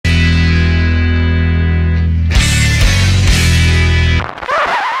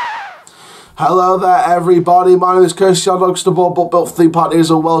Hello there everybody, my name is Christian Logstable, built for Theme Park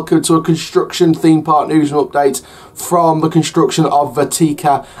Newsroom, and welcome to a construction Theme Park Newsroom update from the construction of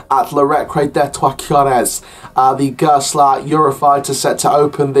Vertika at Récré Des Trois Curés. The Gerstlauer Eurofighter set to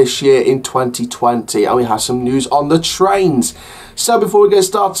open this year in 2020, and we have some news on the trains. So before we get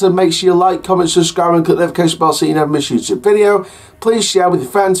started, make sure you like, comment, subscribe and click the notification bell so you never miss a YouTube video. Please share with your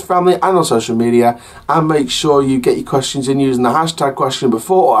friends, family and on social media, and make sure you get your questions in using the hashtag question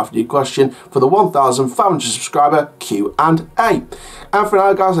before or after your question for the 1,500 subscriber Q&A. And for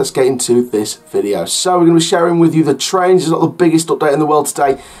now guys, let's get into this video. So we're going to be sharing with you the trains. It's not the biggest update in the world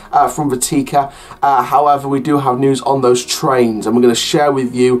today from Vertika. However, we do have news on those trains, and we're going to share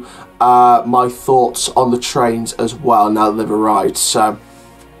with you my thoughts on the trains as well now that they've arrived. So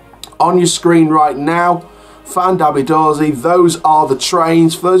on your screen right now, fan dabby doozy, those are the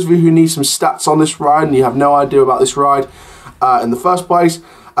trains. For those of you who need some stats on this ride and you have no idea about this ride in the first place,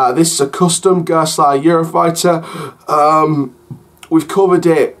 this is a custom Gerstlauer Eurofighter. We've covered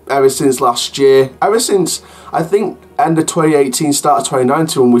it ever since last year, ever since I think end of 2018, start of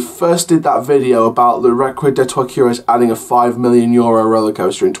 2019, when we first did that video about the Récré Des Trois Curés adding a €5 million roller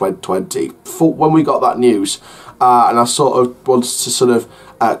coaster in 2020. When we got that news, and I sort of wanted to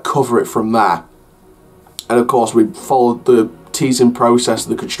cover it from there. And of course, we followed the teasing process,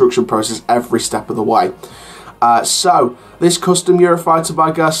 the construction process, every step of the way. So this custom Eurofighter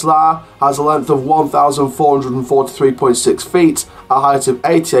by Gerstlauer has a length of 1,443.6 feet, a height of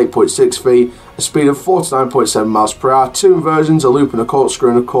 88.6 feet, a speed of 49.7 miles per hour, two inversions, a loop and a corkscrew,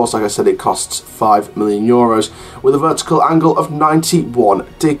 and of course, like I said, it costs €5 million with a vertical angle of 91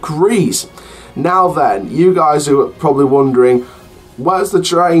 degrees. Now then, you guys are probably wondering, where's the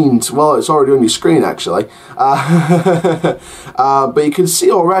trains? Well, it's already on your screen actually, but you can see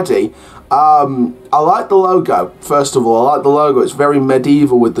already. I like the logo. First of all, I like the logo. It's very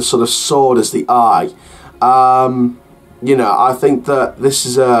medieval with the sort of sword as the eye. You know, I think that this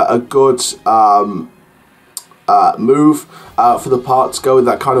is a good move for the park to go with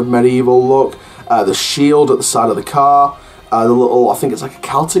that kind of medieval look. The shield at the side of the car, the little, I think it's like a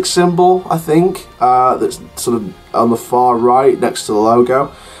Celtic symbol, I think, that's sort of on the far right next to the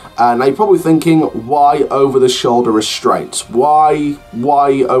logo. Now you're probably thinking, why over-the-shoulder restraints? Why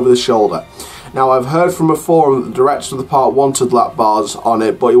over the shoulder? Now I've heard from a forum that the director of the park wanted lap bars on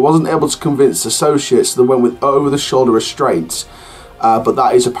it, but he wasn't able to convince associates, so they went with over-the-shoulder restraints. But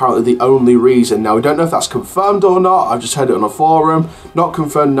that is apparently the only reason. Now we don't know if that's confirmed or not. I've just heard it on a forum. Not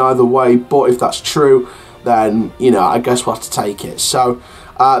confirmed neither way, but if that's true, then, you know, I guess we'll have to take it. So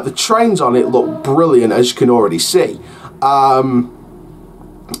the trains on it look brilliant, as you can already see.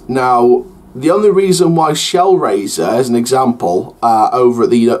 Now, the only reason why Shellraiser, as an example, over at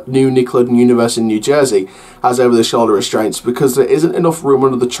the new Nickelodeon Universe in New Jersey, has over-the-shoulder restraints, because there isn't enough room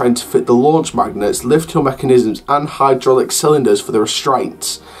under the train to fit the launch magnets, lift hill mechanisms, and hydraulic cylinders for the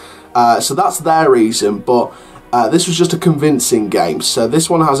restraints. So that's their reason, but this was just a convincing game. So this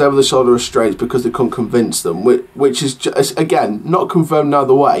one has over-the-shoulder restraints because they couldn't convince them, which is, just, again, not confirmed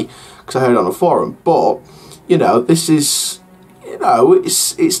neither way, because I heard it on a forum. But, you know, this is... You know,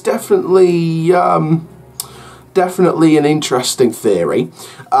 it's definitely definitely an interesting theory,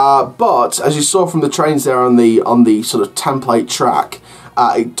 but as you saw from the trains there on the sort of template track,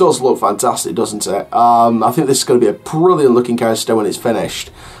 it does look fantastic, doesn't it? I think this is going to be a brilliant looking coaster when it's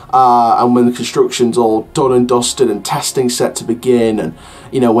finished, and when the construction's all done and dusted and testing set to begin, and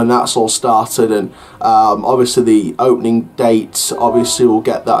you know, when that's all started, and obviously the opening date, obviously we'll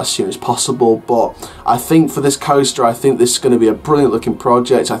get that as soon as possible. But I think for this coaster, I think this is going to be a brilliant looking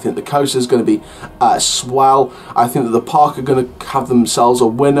project. I think the coaster is going to be swell. I think that the park are going to have themselves a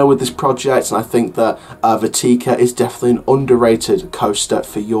winner with this project, and I think that Vertika is definitely an underrated coaster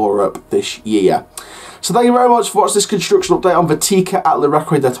for Europe this year. So thank you very much for watching this construction update on Vertika at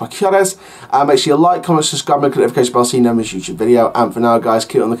Récré Des Trois Curés. Make sure you like, comment, subscribe, and click the notification bell so you never miss a YouTube video. And for now guys,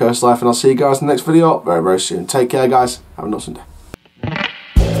 keep on the coast life, and I'll see you guys in the next video very, very soon. Take care guys, have an awesome day.